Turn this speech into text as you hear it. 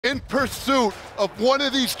in pursuit of one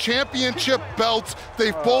of these championship belts.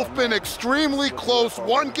 They've both been extremely close,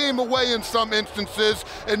 one game away in some instances,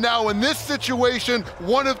 and now in this situation,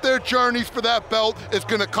 one of their journeys for that belt is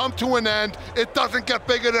gonna come to an end. It doesn't get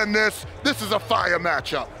bigger than this. This is a fire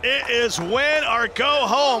matchup. It is win or go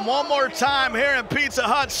home. One more time here in Pizza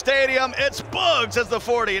Hut Stadium. It's Boogz as the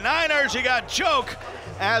 49ers. You got Joke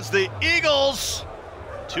as the Eagles.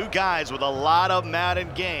 Two guys with a lot of Madden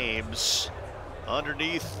games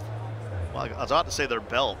underneath, well, I was about to say their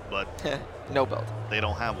belt, but no belt. They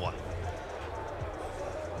don't have one.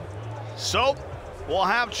 So we'll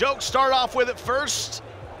have Joke start off with it first.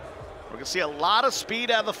 We're gonna see a lot of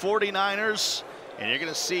speed out of the 49ers, and you're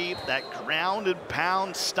gonna see that ground and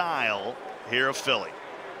pound style here of Philly.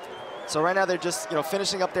 So right now they're just,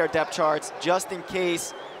 finishing up their depth charts just in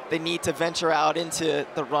case they need to venture out into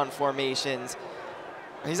the run formations.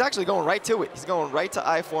 He's actually going right to it. He's going right to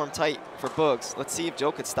I-form tight for Boogz. Let's see if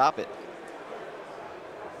Joe could stop it.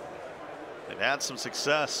 They've had some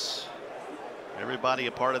success. Everybody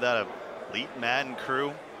a part of that elite Madden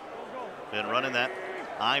crew. Been running that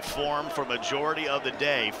I-form for majority of the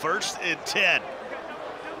day. 1st and 10.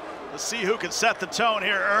 Let's see who can set the tone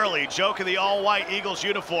here early. Joke in the all-white Eagles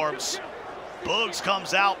uniforms. Boogz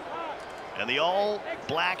comes out in the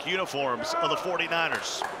all-black uniforms of the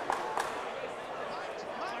 49ers.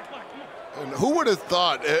 And who would have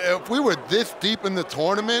thought, if we were this deep in the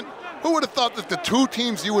tournament, who would have thought that the two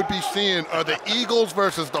teams you would be seeing are the Eagles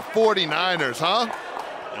versus the 49ers, huh?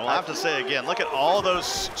 And we'll have to say again, look at all those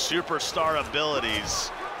superstar abilities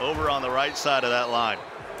over on the right side of that line.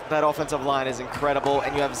 That offensive line is incredible,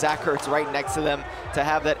 and you have Zach Ertz right next to them to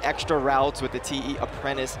have that extra routes with the TE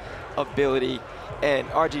apprentice ability. And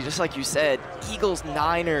RG, just like you said, Eagles,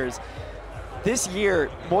 Niners. This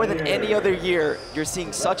year, more than any other year, you're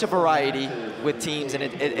seeing such a variety with teams, and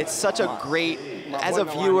it's such a great, as a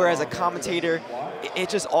viewer, as a commentator,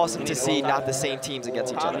 it's just awesome to see not the same teams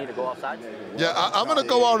against each other. Yeah, I'm going to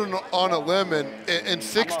go out on a limb, and in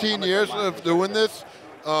 16 years of doing this,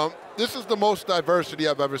 this is the most diversity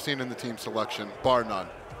I've ever seen in the team selection, bar none.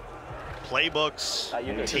 Playbooks,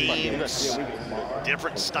 teams,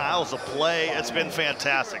 different styles of play. It's been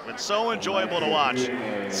fantastic. Been so enjoyable to watch.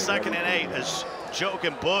 2nd and 8 as Joke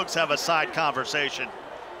and Boogz have a side conversation.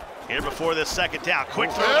 Here before this 2nd down.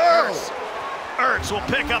 Quick throw to Ertz. Ertz will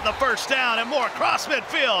pick up the 1st down and more across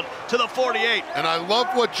midfield to the 48. And I love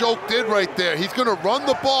what Joke did right there. He's going to run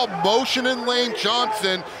the ball, motioning Lane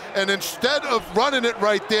Johnson, and instead of running it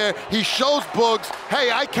right there, he shows Boogz,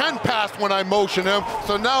 hey, I can pass when I motion him.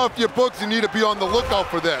 So now if you're Boogz, you need to be on the lookout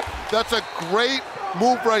for that. That's a great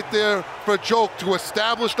move right there for Joke to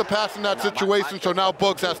establish the pass in that situation, so now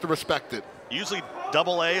Boogz has to respect it. Usually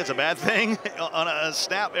double A is a bad thing. On a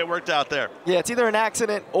snap, it worked out there. Yeah, it's either an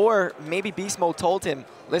accident or maybe Beast Mode told him,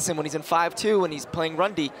 listen, when he's in 5-2 and he's playing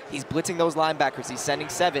run D, he's blitzing those linebackers. He's sending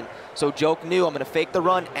 7. So Joke knew, I'm going to fake the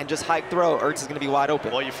run and just hike throw. Ertz is going to be wide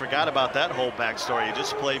open. Well, you forgot about that whole backstory. You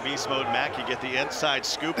just play Beast Mode Mac. You get the inside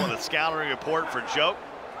scoop on the scouting report for Joke.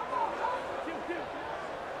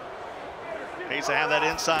 Pays to have that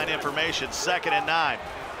inside information. 2nd and 9.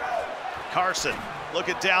 Carson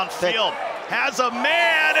looking downfield. Has a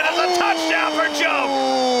man, and it's a touchdown for Joke.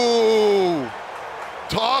 Ooh.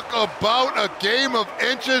 Talk about a game of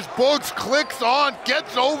inches. Boogz clicks on,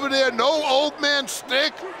 gets over there, no old man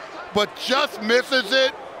stick, but just misses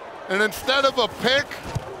it. And instead of a pick,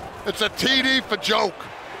 it's a TD for Joke.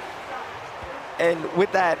 And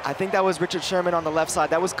with that, I think that was Richard Sherman on the left side.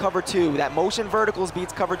 That was cover 2. That motion verticals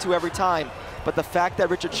beats cover 2 every time. But the fact that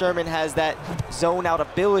Richard Sherman has that zone out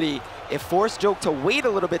ability, it forced Joke to wait a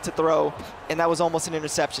little bit to throw, and that was almost an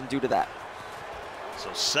interception due to that. So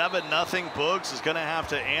 7-0, Boogz is gonna have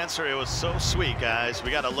to answer. It was so sweet, guys.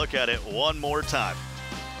 We gotta look at it one more time.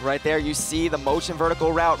 Right there, you see the motion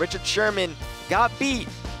vertical route. Richard Sherman got beat.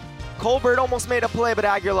 Colbert almost made a play, but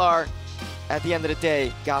Aguilar, at the end of the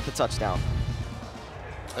day, got the touchdown.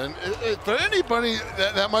 And for anybody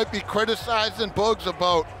that might be criticizing Boogz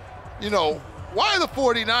about, why the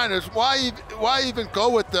 49ers, why even go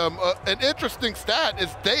with them? An interesting stat is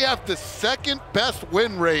they have the 2nd best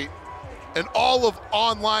win rate in all of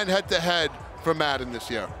online head-to-head for Madden this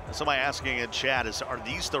year. Somebody asking in chat is, are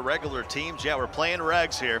these the regular teams? Yeah, we're playing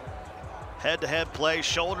regs here. Head-to-head play,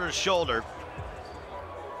 shoulder to shoulder.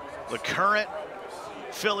 The current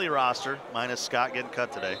Philly roster, minus Scott getting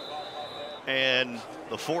cut today, and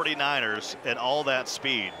the 49ers and all that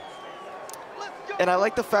speed. And I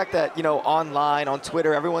like the fact that, online, on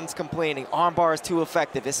Twitter, everyone's complaining, armbar is too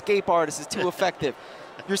effective, escape artist is too effective.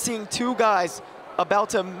 You're seeing two guys about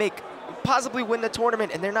to possibly win the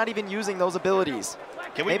tournament, and they're not even using those abilities.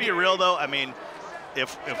 Can we be real, though? I mean,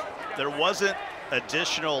 if there wasn't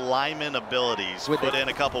additional lineman abilities put in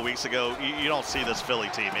a couple weeks ago, you don't see this Philly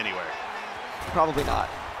team anywhere. Probably not.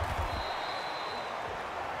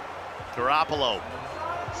 Garoppolo.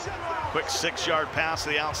 Quick 6-yard pass to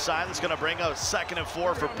the outside. That's going to bring up 2nd and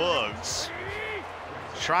 4 for Boogz.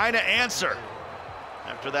 Trying to answer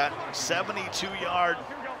after that 72-yard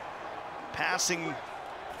passing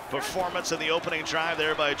performance in the opening drive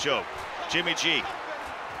there by Joke. Jimmy G.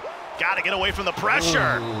 Got to get away from the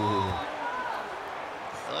pressure.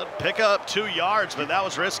 Pick up 2 yards, but that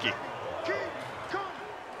was risky.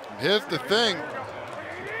 Here's the thing.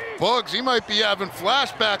 Boogz, he might be having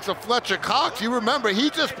flashbacks of Fletcher Cox. You remember,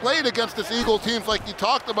 he just played against this Eagle teams like you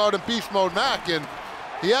talked about in Beast Mode Mac, and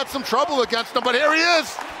he had some trouble against them, but here he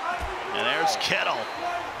is. And there's Kittle.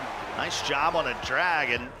 Nice job on a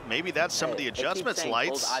drag, and maybe that's some of the adjustments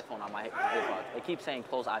lights. Close iPhone on my earbuds. They keep saying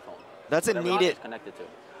close iPhone. That's a needed. Connected to.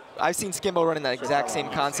 I've seen Skimbo running that exact same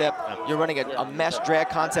concept. You're running a mesh drag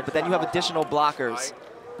concept, but then you have additional blockers.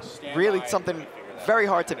 Really something very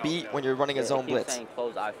hard to beat when you're running a zone blitz.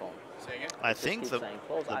 Close iPhone. I think the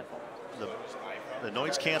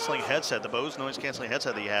noise canceling headset, the Boogz noise canceling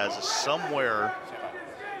headset that he has is somewhere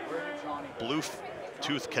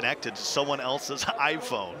Bluetooth connected to someone else's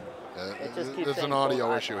iPhone. There's an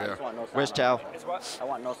audio issue here. Where's Chow? I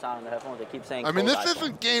want no sound in the headphones. They keep saying. I mean, this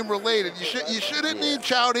isn't game related. You shouldn't need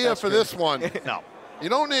Chow here for this one. No. You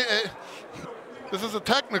don't need. This is a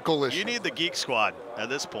technical issue. You need the Geek Squad at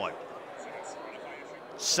this point.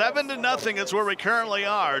 7-0 is where we currently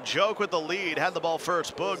are. Joke with the lead, had the ball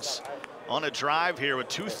first. Boogz on a drive here with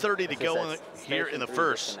 2:30 to go here in the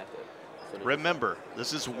first. Remember,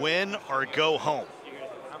 this is win or go home.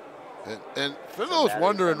 And for those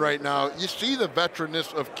wondering right now, you see the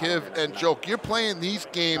veteranness of Kiv and Joke. You're playing these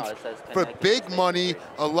games for big money,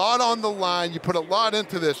 a lot on the line. You put a lot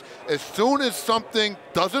into this. As soon as something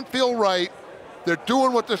doesn't feel right, they're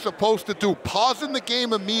doing what they're supposed to do, pausing the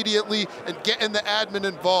game immediately and getting the admin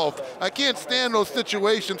involved. I can't stand those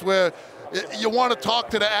situations where you want to talk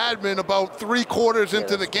to the admin about 3/4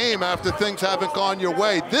 into the game after things haven't gone your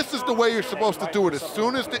way. This is the way you're supposed to do it. As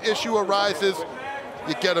soon as the issue arises,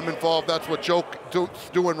 you get them involved. That's what Joke's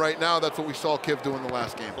doing right now. That's what we saw Kiv do in the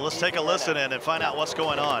last game. Well, let's take a listen in and find out what's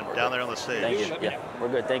going on down there on the stage. Thank you. Yeah, we're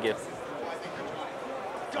good. Thank you.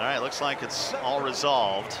 All right, looks like it's all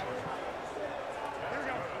resolved.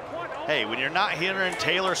 Hey, when you're not hearing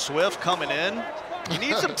Taylor Swift coming in, you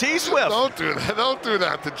need some T-Swift. Don't do that. Don't do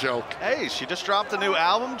that to Joke. Hey, she just dropped a new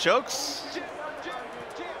album. Joke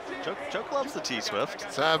loves the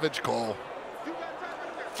T-Swift. Savage call.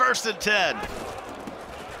 1st and 10.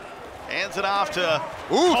 Hands it off to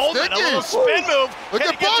Ooh, Holden. sticky. A little spin move. Look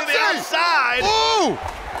Can at he get to the Boogz. outside? Ooh!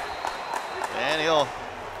 And he'll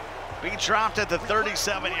be dropped at the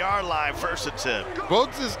 37-yard line. 1st and 10.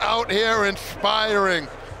 Boogz is out here inspiring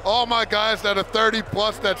all my guys that are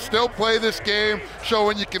 30+ that still play this game,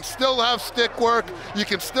 showing you can still have stick work, you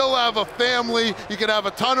can still have a family, you can have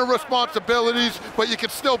a ton of responsibilities, but you can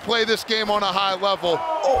still play this game on a high level.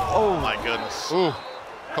 Oh my goodness. Ooh,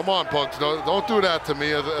 come on, Boogz, don't do that to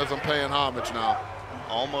me as I'm paying homage now.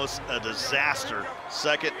 Almost a disaster.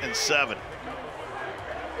 2nd and 7.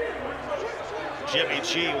 Jimmy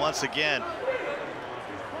G once again.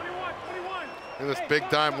 In this big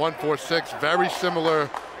time 1-4-6, very similar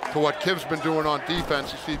to what Kiv's been doing on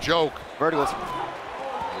defense. You see Joke. Verticals.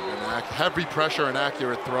 Heavy pressure and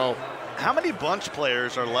accurate throw. How many bunch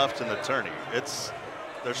players are left in the tourney?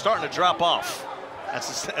 They're starting to drop off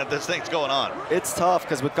as this thing's going on. It's tough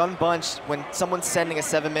because with gun bunch, when someone's sending a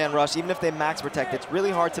 7-man rush, even if they max protect, it's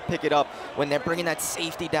really hard to pick it up when they're bringing that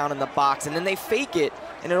safety down in the box, and then they fake it,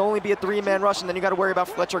 and it'll only be a 3-man rush, and then you got to worry about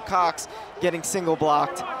Fletcher Cox getting single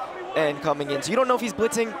blocked and coming in. So you don't know if he's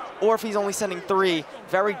blitzing or if he's only sending 3.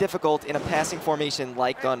 Very difficult in a passing formation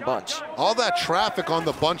like gun bunch. All that traffic on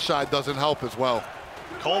the bunch side doesn't help as well.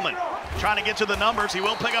 Coleman trying to get to the numbers. He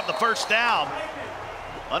will pick up the 1st down.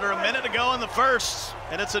 Under a minute to go in the first,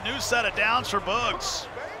 and it's a new set of downs for Boogz.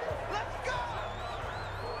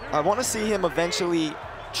 I want to see him eventually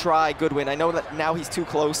try Goodwin. I know that now he's too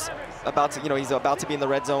close, he's about to be in the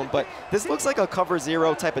red zone, but this looks like a cover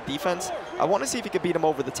 0 type of defense. I want to see if he could beat him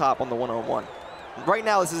over the top on the 1-on-1. Right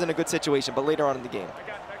now, this isn't a good situation, but later on in the game.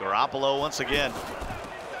 Garoppolo once again.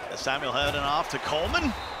 Samuel heading off to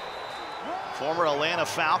Coleman. Former Atlanta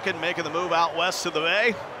Falcon making the move out west to the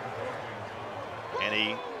Bay. And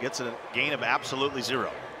he gets a gain of absolutely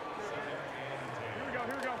 0.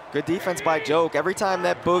 Good defense by Joke. Every time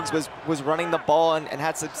that Boogz was running the ball and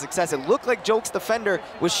had some success, it looked like Joke's defender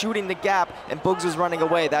was shooting the gap and Boogz was running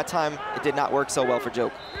away. That time, it did not work so well for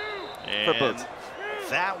Joke. And for Boogz.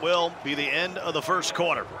 that will be the end of the first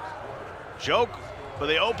quarter. Joke for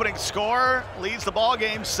the opening score, leads the ball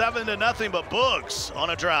game 7-0, but Boogz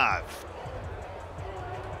on a drive.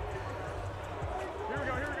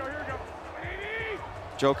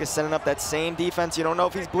 Joke is setting up that same defense. You don't know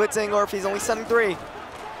if he's blitzing or if he's only setting three.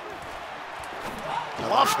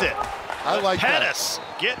 Bluffed it. I like Pettis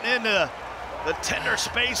getting into the tender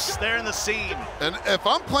space there in the seam. And if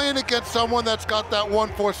I'm playing against someone that's got that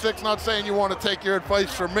 1-4-6, not saying you want to take your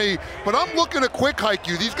advice from me, but I'm looking to quick hike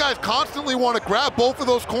you. These guys constantly want to grab both of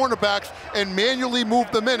those cornerbacks and manually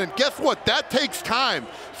move them in. And guess what? That takes time.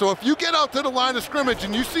 So if you get out to the line of scrimmage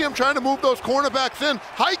and you see them trying to move those cornerbacks in,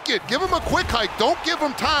 hike it. Give them a quick hike. Don't give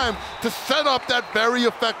them time to set up that very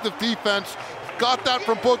effective defense. Got that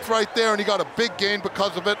from Boogz right there, and he got a big gain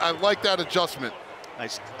because of it. I like that adjustment.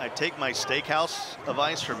 I take my steakhouse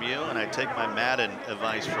advice from you, and I take my Madden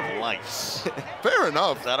advice from Lights. Fair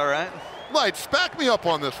enough. Is that all right? Lights, back me up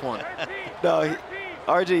on this one. No,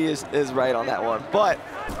 RG is right on that one. But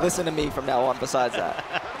listen to me from now on besides that.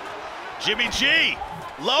 Jimmy G,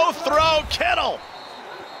 low throw, Kittle.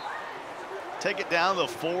 Take it down the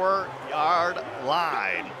 4-yard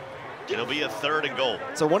line. It'll be a 3rd and goal.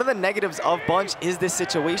 So one of the negatives of bunch is this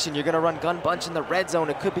situation. You're going to run gun bunch in the red zone.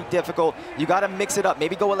 It could be difficult. You got to mix it up.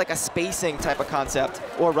 Maybe go with like a spacing type of concept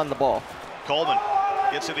or run the ball. Coleman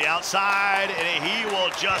gets to the outside, and he will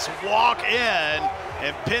just walk in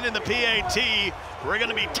and pin in the PAT. We're going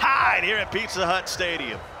to be tied here at Pizza Hut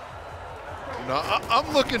Stadium. No,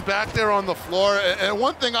 I'm looking back there on the floor, and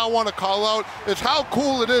one thing I want to call out is how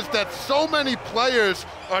cool it is that so many players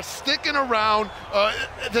are sticking around.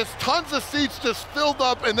 There's tons of seats just filled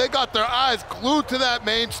up, and they got their eyes glued to that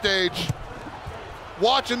main stage,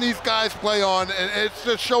 watching these guys play on, and it's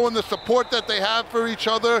just showing the support that they have for each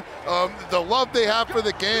other, the love they have for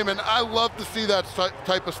the game, and I love to see that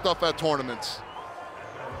type of stuff at tournaments.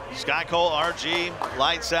 Sky Cole, RG,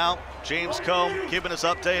 lights out. James Coe keeping us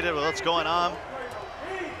updated with what's going on.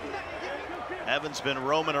 Evan's been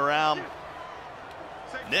roaming around.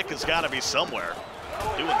 Nick has got to be somewhere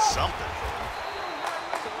doing something.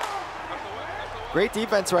 Great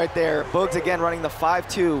defense right there. Boogz again running the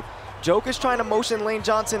 5-2. Joke is trying to motion Lane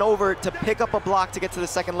Johnson over to pick up a block to get to the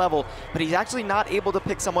second level, but he's actually not able to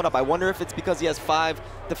pick someone up. I wonder if it's because he has 5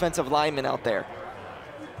 defensive linemen out there.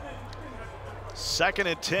 2nd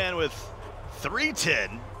and 10 with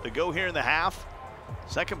 3:10 to go here in the half.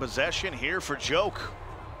 Second possession here for Joke.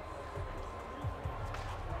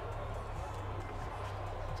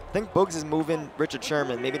 I think Boogz is moving Richard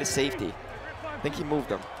Sherman, maybe to safety. I think he moved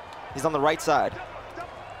him. He's on the right side.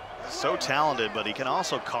 So talented, but he can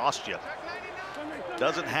also cost you.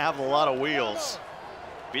 Doesn't have a lot of wheels.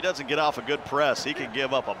 If he doesn't get off a good press, he can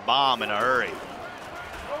give up a bomb in a hurry.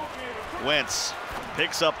 Wentz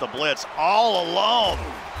picks up the blitz all alone.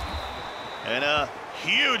 And a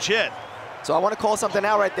huge hit. So I want to call something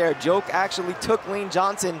out right there. Joke actually took Lane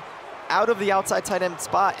Johnson out of the outside tight end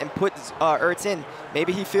spot and put Ertz in.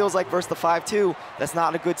 Maybe he feels like versus the 5-2, that's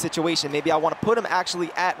not a good situation. Maybe I want to put him actually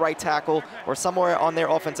at right tackle or somewhere on their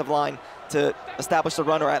offensive line to establish the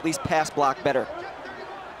run or at least pass block better.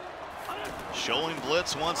 Showing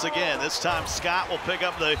blitz once again. This time Scott will pick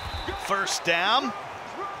up the first down.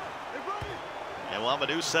 And we'll have a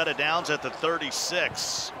new set of downs at the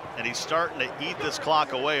 36. And he's starting to eat this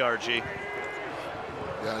clock away, RG.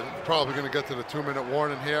 Yeah, probably going to get to the 2-minute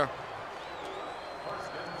warning here.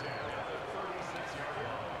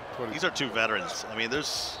 These are two veterans. I mean,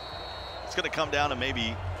 it's going to come down to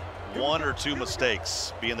maybe 1 or 2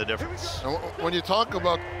 mistakes being the difference. And when you talk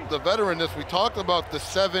about the veteranness, we talked about the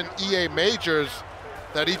 7 EA majors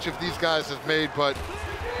that each of these guys has made, but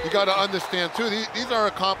you got to understand too, these are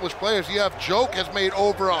accomplished players. You have Joke has made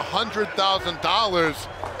over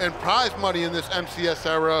 $100,000 in prize money in this MCS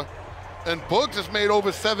era, and Boogz has made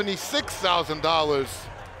over $76,000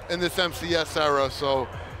 in this MCS era. So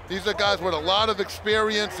these are guys with a lot of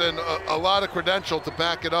experience and a lot of credential to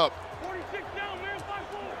back it up.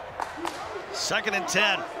 2nd and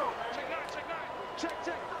 10.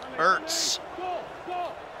 Ertz.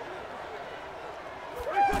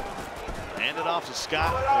 Hand it off to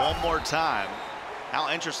Scott one more time. How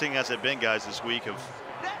interesting has it been, guys, this week of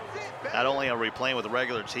not only are we playing with the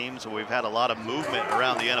regular teams, but we've had a lot of movement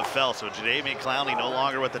around the NFL. So Jadeveon Clowney no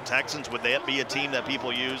longer with the Texans. Would that be a team that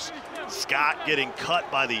people use? Scott getting cut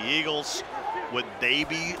by the Eagles. Would they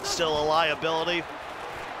be still a liability?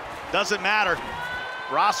 Doesn't matter.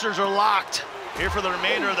 Rosters are locked here for the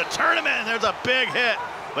remainder of the tournament. And there's a big hit,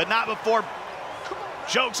 but not before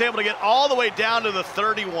Joke's able to get all the way down to the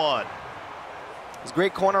 31. It's a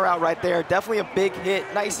great corner out right there. Definitely a big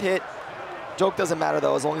hit, nice hit. Joke doesn't matter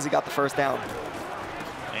though, as long as he got the first down.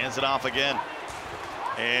 Hands it off again.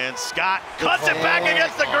 And Scott cuts it back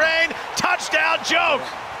against the grain. Touchdown, Joke.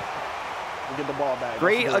 We get the ball back.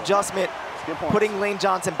 Great adjustment, putting Lane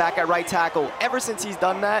Johnson back at right tackle. Ever since he's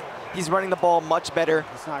done that, he's running the ball much better.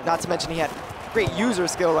 Not to mention he had great user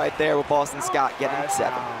skill right there with Boston Scott getting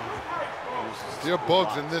 7. You're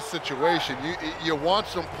Boogz in this situation. You want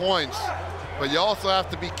some points, but you also have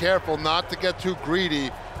to be careful not to get too greedy.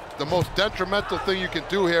 The most detrimental thing you can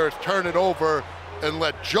do here is turn it over and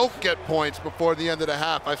let Joke get points before the end of the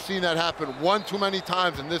half. I've seen that happen one too many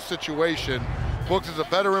times in this situation. Boogz is a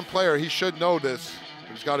veteran player. He should know this.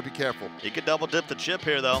 He's got to be careful. He could double dip the chip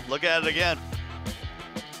here, though. Look at it again.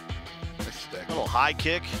 Nice stick. A little high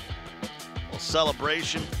kick, a little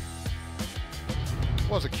celebration.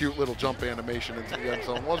 Was a cute little jump animation into the end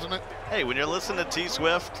zone, wasn't it? Hey, when you're listening to T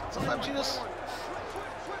Swift, sometimes you just,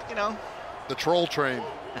 you know. The troll train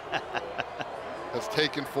has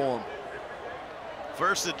taken form.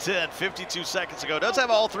 1st and 10, 52 seconds ago. Does have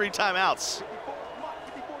all 3 timeouts.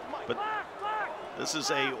 But this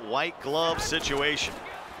is a white glove situation.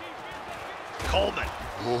 Coleman.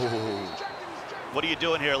 Ooh. What are you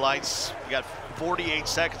doing here, Lights? You got 48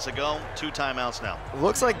 seconds to go, 2 timeouts now.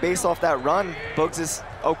 Looks like based off that run, Boogz is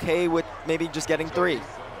okay with maybe just getting 3.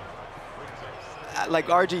 Like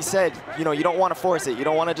RG said, you know, you don't want to force it. You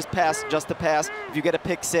don't want to just pass just to pass. If you get a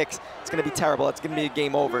pick 6, it's going to be terrible. It's going to be a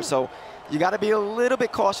game over. So you got to be a little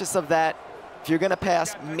bit cautious of that. If you're going to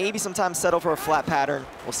pass, maybe sometimes settle for a flat pattern.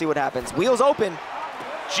 We'll see what happens. Wheels open.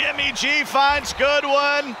 Jimmy G finds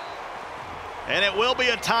Goodwin. And it will be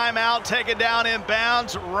a timeout taken down in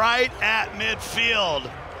bounds right at midfield.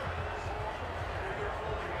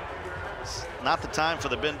 It's not the time for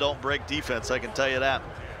the bend don't break defense, I can tell you that.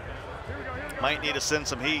 Might need to send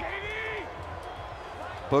some heat.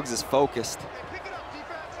 Boogz is focused.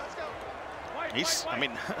 I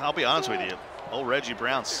mean, I'll be honest with you. Old Reggie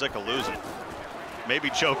Brown's sick of losing.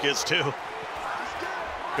 Maybe Choke is too.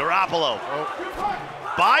 Garoppolo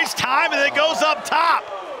buys time and then goes up top.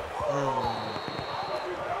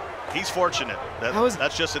 He's fortunate.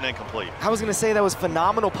 That's just an incomplete. I was going to say that was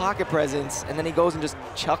phenomenal pocket presence, and then he goes and just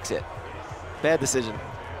chucks it. Bad decision.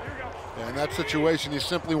 Yeah, in that situation, you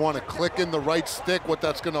simply want to click in the right stick. What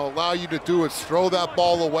that's going to allow you to do is throw that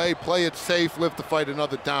ball away, play it safe, live to fight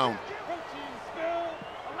another down.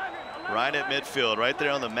 Right at midfield, right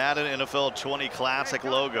there on the Madden NFL 20 Classic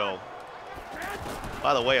logo.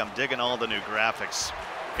 By the way, I'm digging all the new graphics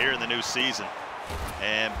here in the new season.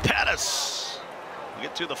 And Pettis will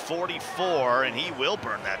get to the 44, and he will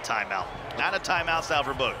burn that timeout. Not a timeout now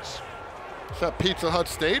for Boogz. It's that Pizza Hut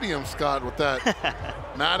Stadium, Scott, with that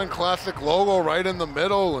Madden Classic logo right in the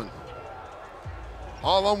middle. And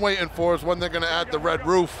all I'm waiting for is when they're going to add the red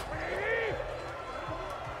roof.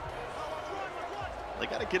 They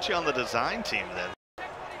got to get you on the design team then.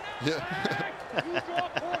 Yeah.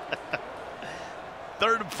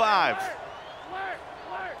 3rd and 5.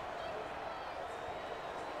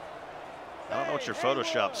 I don't know what your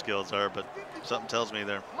Photoshop skills are, but something tells me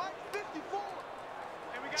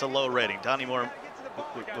it's a low rating. Donnie Moore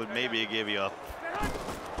would maybe give you a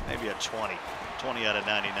 20 out of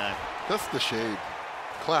 99. That's the shade.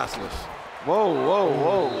 Classless. Whoa, whoa,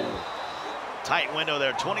 whoa. Tight window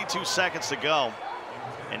there, 22 seconds to go.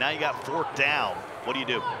 And now you got 4th down. What do you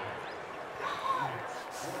do?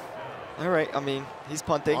 All right, I mean, he's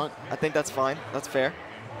punting. I think that's fine. That's fair.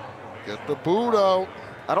 Get the boot out.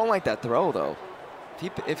 I don't like that throw, though.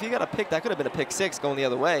 If he got a pick, that could have been a pick 6 going the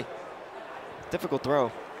other way. Difficult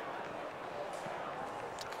throw.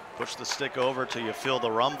 Push the stick over till you feel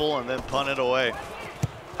the rumble and then punt it away.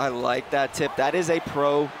 I like that tip. That is a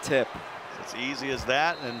pro tip. It's easy as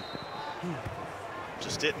that, and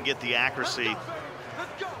just didn't get the accuracy.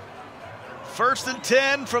 1st and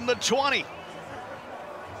 10 from the 20.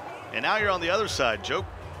 And now you're on the other side, Joe.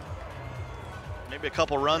 Maybe a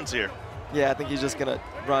couple runs here. Yeah, I think he's just going to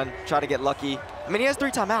run, try to get lucky. I mean, he has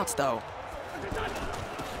 3 timeouts, though.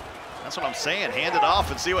 That's what I'm saying. Hand it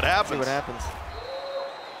off and see what happens. See what happens.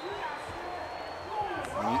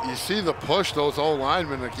 You see the push those old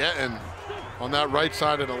linemen are getting on that right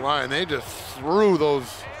side of the line. They just threw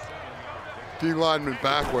those D linemen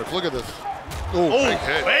backwards. Look at this. Ooh, big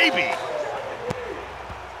hit. Baby.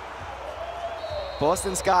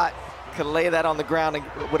 Boston Scott could lay that on the ground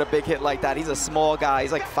with a big hit like that. He's a small guy.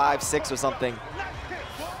 He's like 5'6" or something.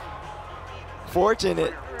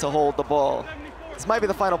 Fortunate to hold the ball. This might be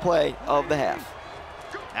the final play of the half.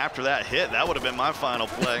 After that hit, that would have been my final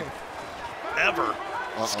play ever.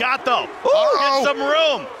 Scott, though, Uh-oh. gets some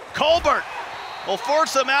room. Colbert will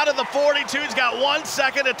force him out of the 42. He's got 1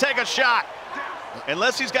 second to take a shot,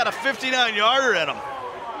 unless he's got a 59-yarder in him.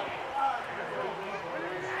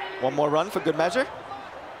 One more run for good measure?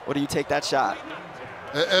 Or do you take that shot?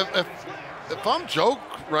 If I'm Joke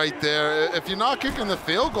right there, if you're not kicking the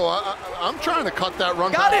field goal, I'm trying to cut that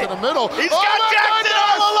run Got back it. to the middle. He's got Jackson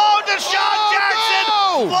all alone. Deshaun Jackson.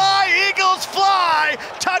 no! Fly, Eagles, fly.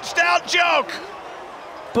 Touchdown, Joke.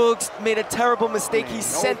 Boogz made a terrible mistake. He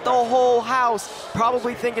sent the whole house,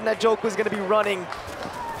 probably thinking that Joke was going to be running.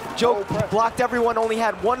 Joke blocked everyone, only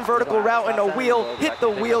had one vertical route and a wheel, hit the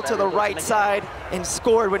wheel to the right side, and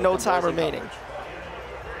scored with no time remaining.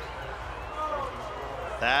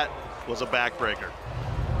 That was a backbreaker.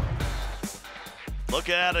 Look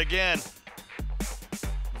at it again.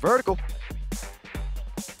 Vertical.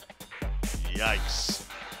 Yikes.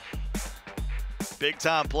 Big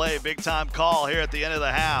time play, big time call here at the end of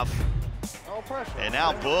the half. And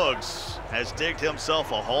now Boogz has digged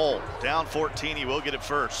himself a hole. Down 14, he will get it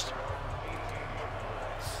first.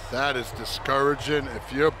 That is discouraging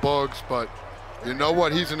if you're Boogz, but you know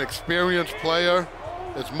what? He's an experienced player.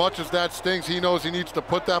 As much as that stings, he knows he needs to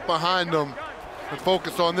put that behind him and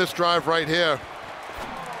focus on this drive right here.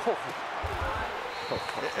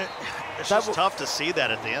 It's just tough to see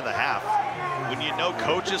that at the end of the half. When you know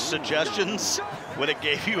coach's suggestions, when it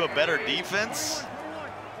gave you a better defense.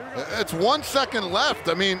 It's 1 second left.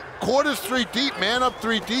 I mean, quarter's 3 deep, man up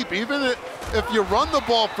 3 deep. Even if you run the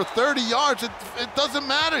ball for 30 yards, it doesn't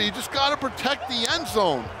matter. You just got to protect the end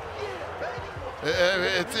zone.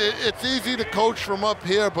 It's easy to coach from up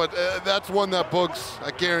here, but that's one that Boogz,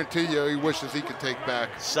 I guarantee you, he wishes he could take back.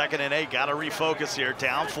 2nd and 8, got to refocus here.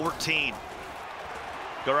 Down 14.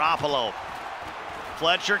 Garoppolo.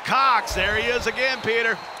 Fletcher Cox, there he is again,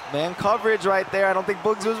 Peter. Man coverage right there. I don't think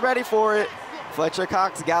Boogz was ready for it. Fletcher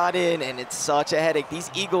Cox got in, and it's such a headache. These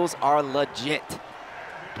Eagles are legit.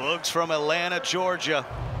 Boogz from Atlanta, Georgia.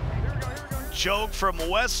 Joke from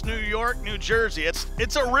West New York, New Jersey.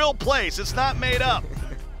 It's a real place. It's not made up.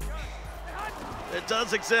 It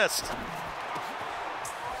does exist.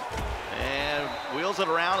 And wheels it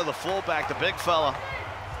around to the fullback, the big fella.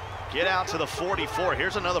 Get out to the 44.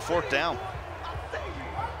 Here's another 4th down.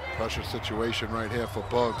 Pressure situation right here for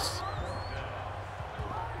Boogz.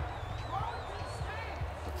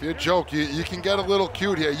 If you're Joke, you can get a little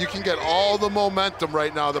cute here. You can get all the momentum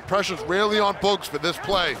right now. The pressure's really on Boogz for this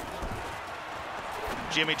play.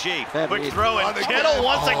 Jimmy G, Bad quick read. throw, and Kittle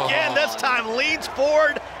once again, this time leans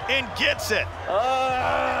forward and gets it.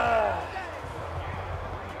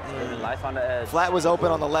 Life on the edge. Flat was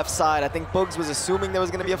open on the left side. I think Boogz was assuming there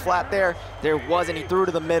was going to be a flat there. There wasn't. He threw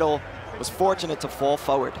to the middle. Was fortunate to fall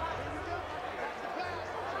forward.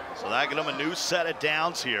 So that gives him a new set of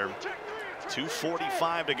downs here.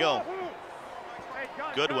 2:45 to go.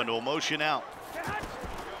 Goodwin will motion out.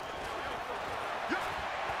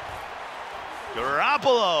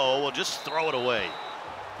 Garoppolo will just throw it away.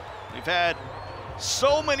 We've had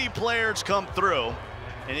so many players come through,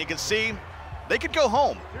 and you can see they could go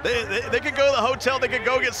home. They could go to the hotel. They could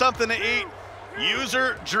go get something to eat.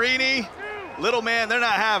 User, Drini, little man, they're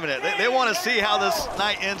not having it. They want to see how this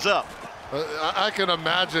night ends up. I can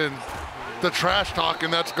imagine the trash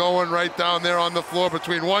talking that's going right down there on the floor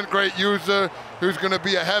between one great user who's going to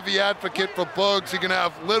be a heavy advocate for Boogz. You're going to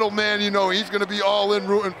have little man, you know, he's going to be all in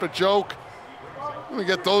rooting for Joke. We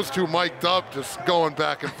get those two mic'd up, just going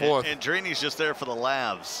back and forth. And Drini's just there for the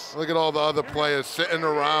laughs. Look at all the other players sitting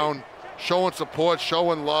around, showing support,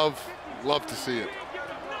 showing love. Love to see it.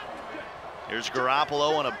 Here's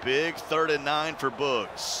Garoppolo on a big 3rd and 9 for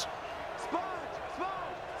Boogz.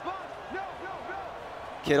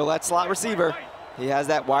 Kittle, that slot receiver. He has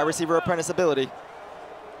that wide receiver apprentice ability.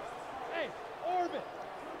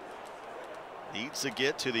 Needs to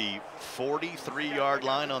get to the 43-yard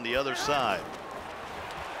line on the other side.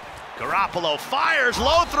 Garoppolo fires,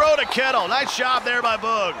 low throw to Kittle. Nice job there by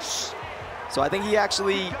Boogz. So I think he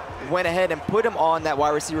actually went ahead and put him on that wide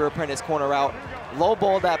receiver apprentice corner route. Low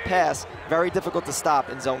ball that pass, very difficult to stop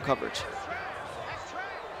in zone coverage.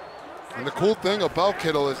 And the cool thing about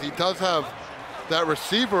Kittle is he does have that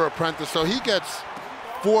receiver apprentice, so he gets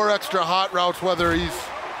 4 extra hot routes, whether he's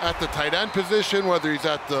at the tight end position, whether he's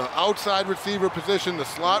at the outside receiver position, the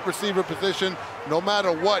slot receiver position. No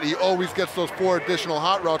matter what, he always gets those 4 additional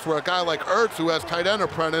hot routes, where a guy like Ertz, who has tight end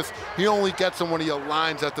apprentice, he only gets them when he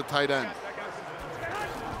aligns at the tight end.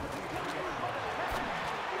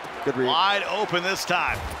 Good read. Wide open this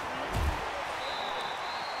time.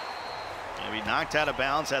 And he knocked out of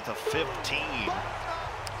bounds at the 15.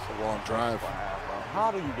 It's a long drive.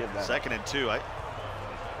 How do you get that? 2nd and 2.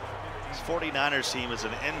 This 49ers team is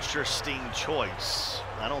an interesting choice.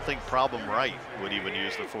 I don't think Problem Right would even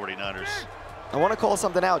use the 49ers. I want to call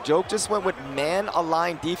something out. Joke just went with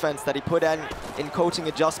man-aligned defense that he put in coaching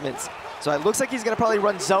adjustments. So it looks like he's going to probably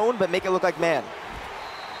run zone, but make it look like man.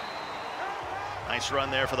 Nice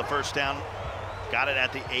run there for the first down. Got it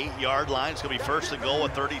at the 8-yard line. It's going to be first and goal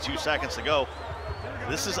with 32 seconds to go.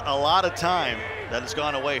 This is a lot of time that has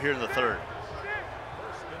gone away here in the third.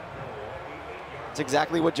 It's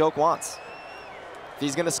exactly what Joke wants. If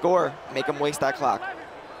he's going to score, make him waste that clock.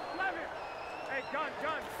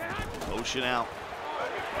 Motion out.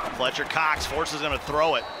 Fletcher Cox forces him to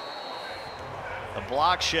throw it. A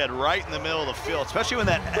block shed right in the middle of the field, especially when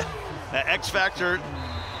that X factor,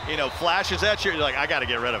 you know, flashes at you. You're like, I got to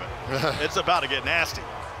get rid of it. It's about to get nasty.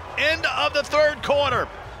 End of the third quarter,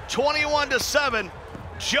 21-7.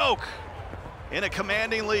 Joke in a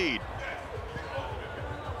commanding lead.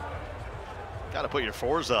 Got to put your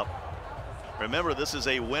fours up. Remember, this is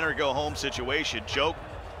a winner-go-home situation. Joke,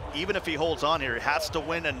 even if he holds on here, has to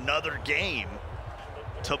win another game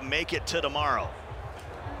to make it to tomorrow.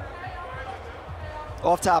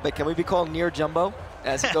 Off topic, can we be called near jumbo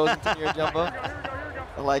as it goes into near jumbo?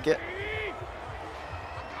 I like it.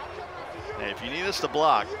 Hey, if you need us to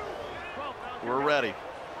block, we're ready.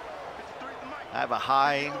 I have a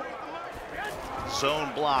high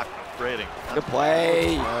zone block rating. Good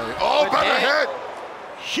play. Oh, better hit.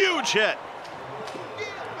 Huge hit.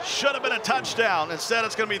 Should have been a touchdown. Instead,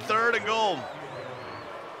 it's going to be third and goal.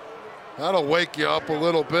 That'll wake you up a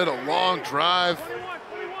little bit, a long drive.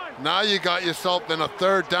 Now you got yourself in a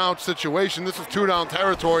third down situation. This is 2-down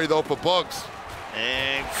territory, though, for Boogz.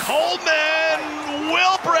 And Coleman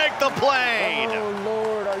will break the plane. Oh,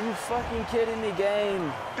 Lord, are you fucking kidding me,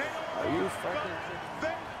 game? Are you fucking kidding me?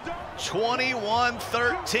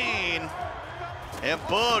 21-13. And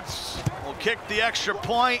Boogz will kick the extra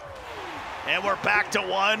point. And we're back to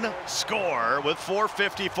one score with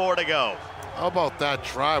 4:54 to go. How about that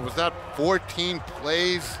drive? Was that 14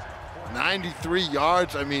 plays, 93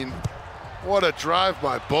 yards? I mean, what a drive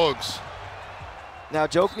by Boogz. Now,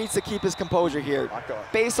 Joke needs to keep his composure here.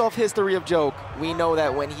 Based off history of Joke, we know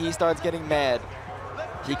that when he starts getting mad,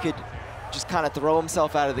 he could just kind of throw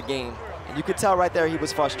himself out of the game. And you could tell right there he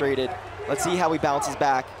was frustrated. Let's see how he bounces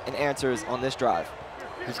back and answers on this drive.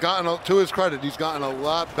 He's gotten, to his credit, he's gotten a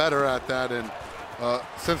lot better at that. And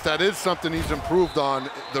since that is something he's improved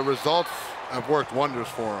on, the results have worked wonders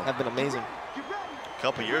for him. Have been amazing. A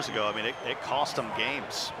couple years ago, I mean, it cost him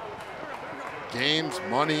games. Games,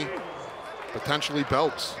 money, potentially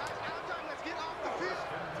belts.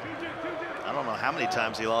 I don't know how many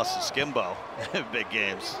times he lost to Skimbo in big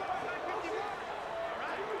games.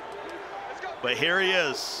 But here he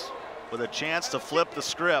is with a chance to flip the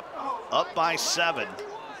script, up by 7.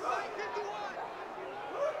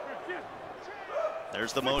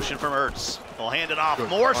 There's the motion from Ertz. He'll hand it off.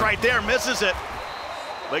 Moore's right there, misses it,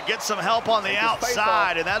 but gets some help on the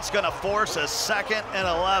outside, and that's going to force a 2nd and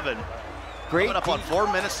 11. Great. Coming up on 4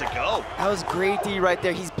 minutes to go. That was great D right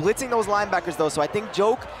there. He's blitzing those linebackers, though, so I think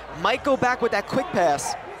Joke might go back with that quick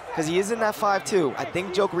pass because he is in that 5-2. I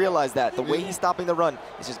think Joke realized that. The way he's stopping the run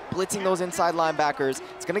is just blitzing those inside linebackers.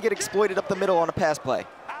 It's going to get exploited up the middle on a pass play.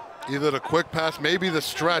 Either the quick pass, maybe the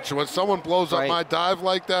stretch. When someone blows up my dive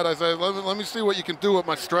like that, I say, let me see what you can do with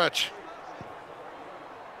my stretch.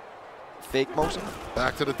 Fake motion.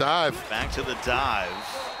 Back to the dive. Back to the dive.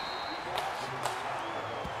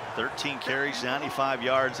 13 carries, 95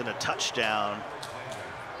 yards, and a touchdown.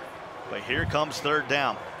 But here comes third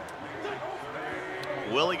down.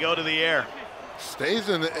 Will he go to the air? Stays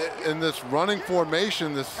in this running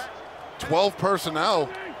formation, this 12 personnel.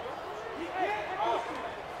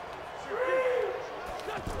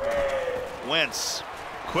 Wentz,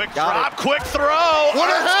 quick drop, quick throw. What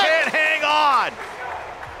a hit! Can't hang on.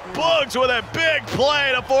 Boogz with a big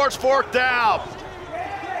play to force fourth down.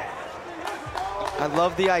 I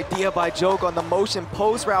love the idea by Joke on the motion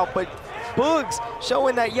post route, but Boogz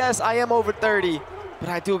showing that, yes, I am over 30, but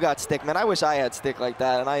I do got stick, man. I wish I had stick like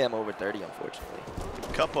that, and I am over 30, unfortunately.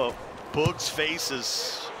 A couple of Boogz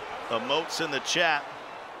faces, emotes in the chat.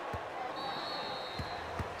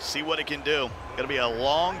 See what it can do. Gonna be a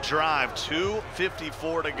long drive,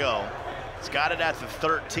 2:54 to go. He's got it at the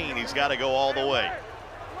 13. He's got to go all the way.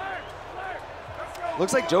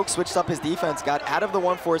 Looks like Joke switched up his defense, got out of the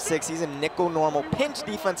 1-4-6. He's a nickel normal pinch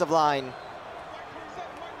defensive line.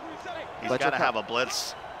 He's got to have a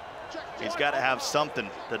blitz. He's got to have something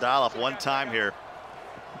to dial up one time here.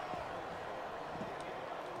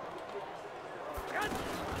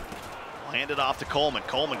 Hand it off to Coleman.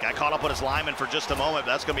 Coleman got caught up with his lineman for just a moment,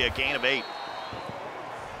 but that's going to be a gain of 8.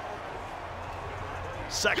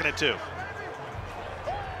 2nd and 2.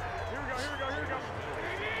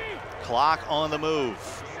 Clock on the move.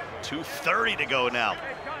 2:30 to go now.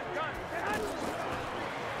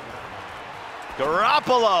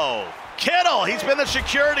 Garoppolo Kittle, he's been the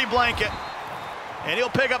security blanket. And he'll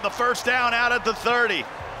pick up the first down out at the 30.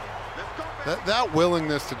 That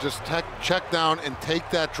willingness to just check down and take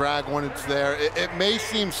that drag when it's there, it may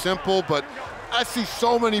seem simple, but I see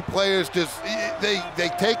so many players just, they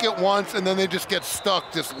take it once and then they just get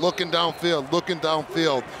stuck just looking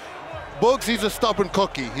downfield. Boogz, he's a stubborn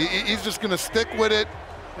cookie. He's just gonna stick with it,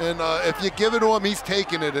 and if you give it to him, he's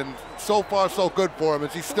taking it, and so far so good for him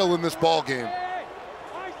as he's still in this ball game.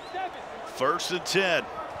 1st and 10.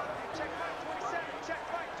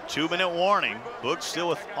 2-minute warning. Boogz still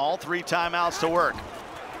with all 3 timeouts to work.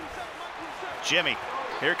 Jimmy,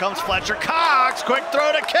 here comes Fletcher Cox. Quick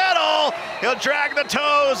throw to Kittle. He'll drag the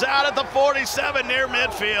toes out at the 47 near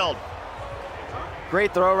midfield.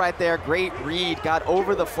 Great throw right there, great read. Got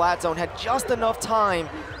over the flat zone, had just enough time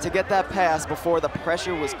to get that pass before the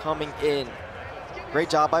pressure was coming in. Great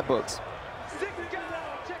job by Boogz.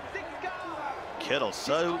 Kittle,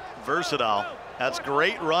 so versatile. That's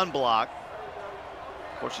great run block.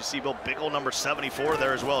 Of course, you see Bill Bickle, number 74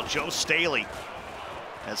 there as well. Joe Staley,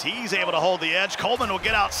 as he's able to hold the edge. Coleman will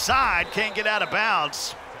get outside, can't get out of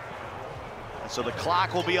bounds. And so the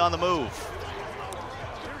clock will be on the move.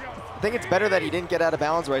 I think it's better that he didn't get out of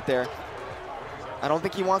bounds right there. I don't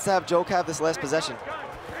think he wants to have Joke have this last possession.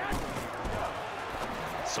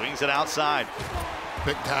 Swings it outside.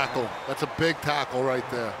 Big tackle. That's a big tackle right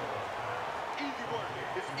there.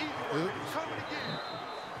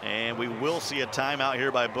 And we will see a timeout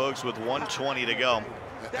here by Boogz with 1:20 to go.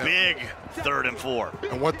 Big 3rd and 4.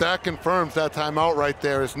 And what that confirms, that timeout right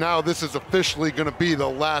there, is now this is officially going to be the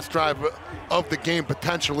last drive of the game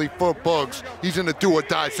potentially for Boogz. He's in a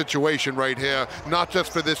do-or-die situation right here, not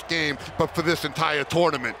just for this game, but for this entire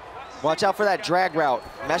tournament. Watch out for that drag route.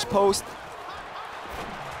 Mesh post.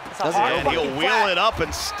 And he'll wheel it up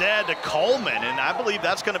instead to Coleman, and I believe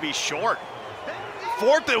that's going to be short.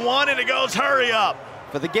 4th and 1, and it goes hurry up.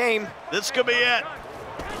 For the game. This could be it.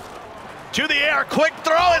 To the air, quick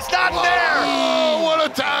throw, it's not there. Oh, what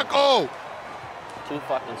a tackle. Too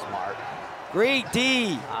fucking smart. Great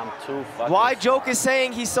D. I'm too fucking Why Joke is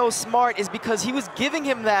saying he's so smart is because he was giving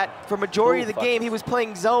him that for majority of the game. He was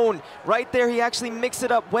playing zone. Right there, he actually mixed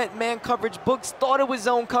it up, went man coverage. Boogz thought it was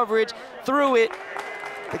zone coverage, threw it.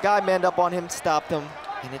 The guy manned up on him, stopped him,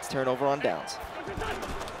 and it's turnover on downs.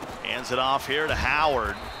 Hands it off here to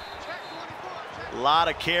Howard. A lot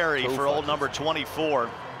of carry for old number 24.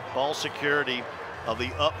 Ball security of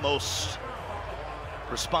the utmost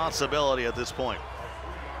responsibility at this point.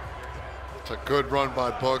 It's a good run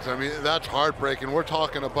by Boogz. I mean, that's heartbreaking. We're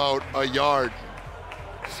talking about a yard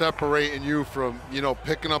separating you from, you know,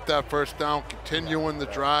 picking up that first down, continuing the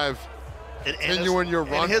drive, continuing your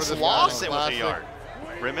run. And his for this loss, it was a yard.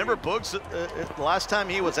 Remember, Boogz, the last time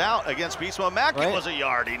he was out against Beastmo Mack, it was a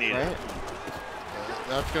yard he needed.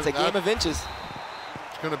 Right. It's a game of inches.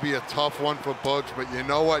 It's going to be a tough one for Boogz, but you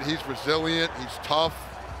know what? He's resilient. He's tough.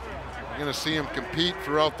 We're going to see him compete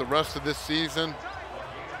throughout the rest of this season.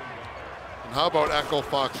 And how about Echo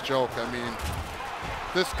Fox Joke? I mean,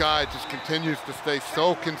 this guy just continues to stay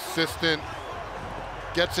so consistent,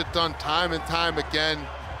 gets it done time and time again,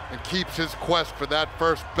 and keeps his quest for that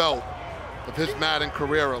first belt of his Madden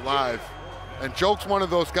career alive. And Joke's one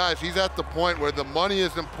of those guys, he's at the point where the money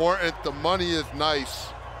is important, the money is nice,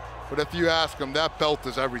 but if you ask him, that belt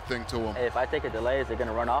is everything to him. Hey, if I take a delay, is it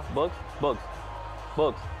gonna run off? Boogz? Boogz.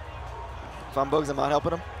 Boogz. If I'm Boogz, I'm not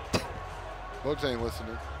helping him. Boogz ain't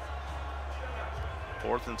listening.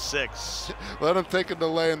 4th and 6. Let him take a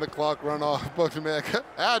delay and the clock run off. Boogz, man,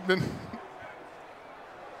 admin.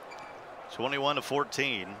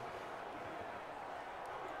 21-14.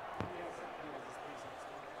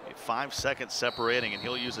 5 seconds separating, and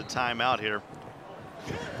he'll use a timeout here.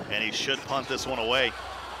 And he should punt this one away.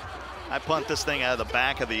 I punt this thing out of the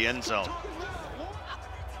back of the end zone.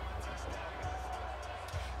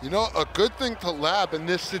 You know, a good thing to lab in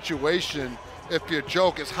this situation, if you're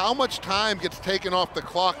Joke, is how much time gets taken off the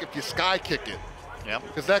clock if you sky kick it. Yep.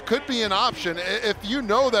 Because that could be an option. If you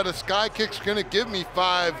know that a sky kick's going to give me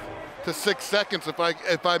 5 to 6 seconds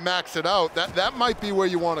if I max it out, that might be where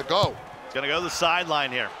you want to go. It's going to go to the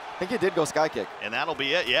sideline here. I think he did go sky kick. And that'll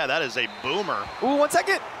be it. Yeah, that is a boomer. Ooh, 1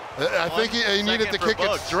 second. I think he needed to kick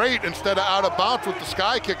it straight instead of out of bounds with the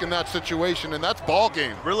sky kick in that situation, and that's ball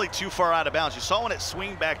game. Really too far out of bounds. You saw when it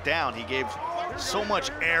swing back down, he gave so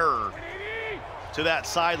much error to that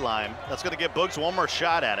sideline. That's going to give Boogz one more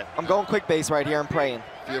shot at it. I'm going quick base right here. I'm praying.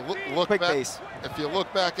 If you look quick back, base. If you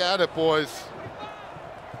look back at it, boys,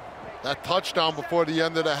 that touchdown before the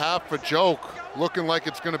end of the half for Joke, looking like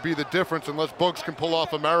it's going to be the difference unless Boogz can pull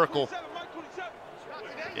off a miracle.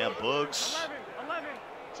 Yeah, Boogz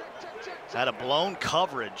had a blown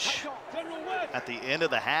coverage at the end of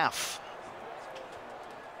the half.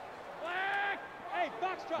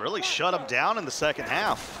 Really shut him down in the second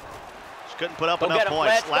half. Just couldn't put up enough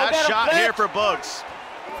points. Last shot here for Boogz.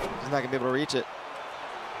 He's not going to be able to reach it.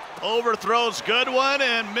 Overthrows, good one,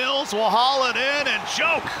 and Mills will haul it in and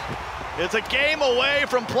choke. It's a game away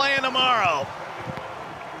from playing tomorrow.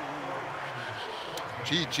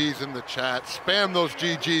 GG's in the chat. Spam those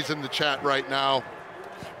GG's in the chat right now.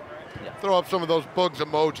 Throw up some of those Boogz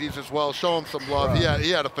emojis as well. Show him some love.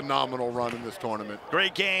 He had a phenomenal run in this tournament.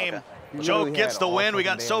 Great game. Joe gets the win. We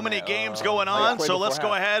got so many games going on, so let's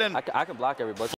go ahead and I can block everybody.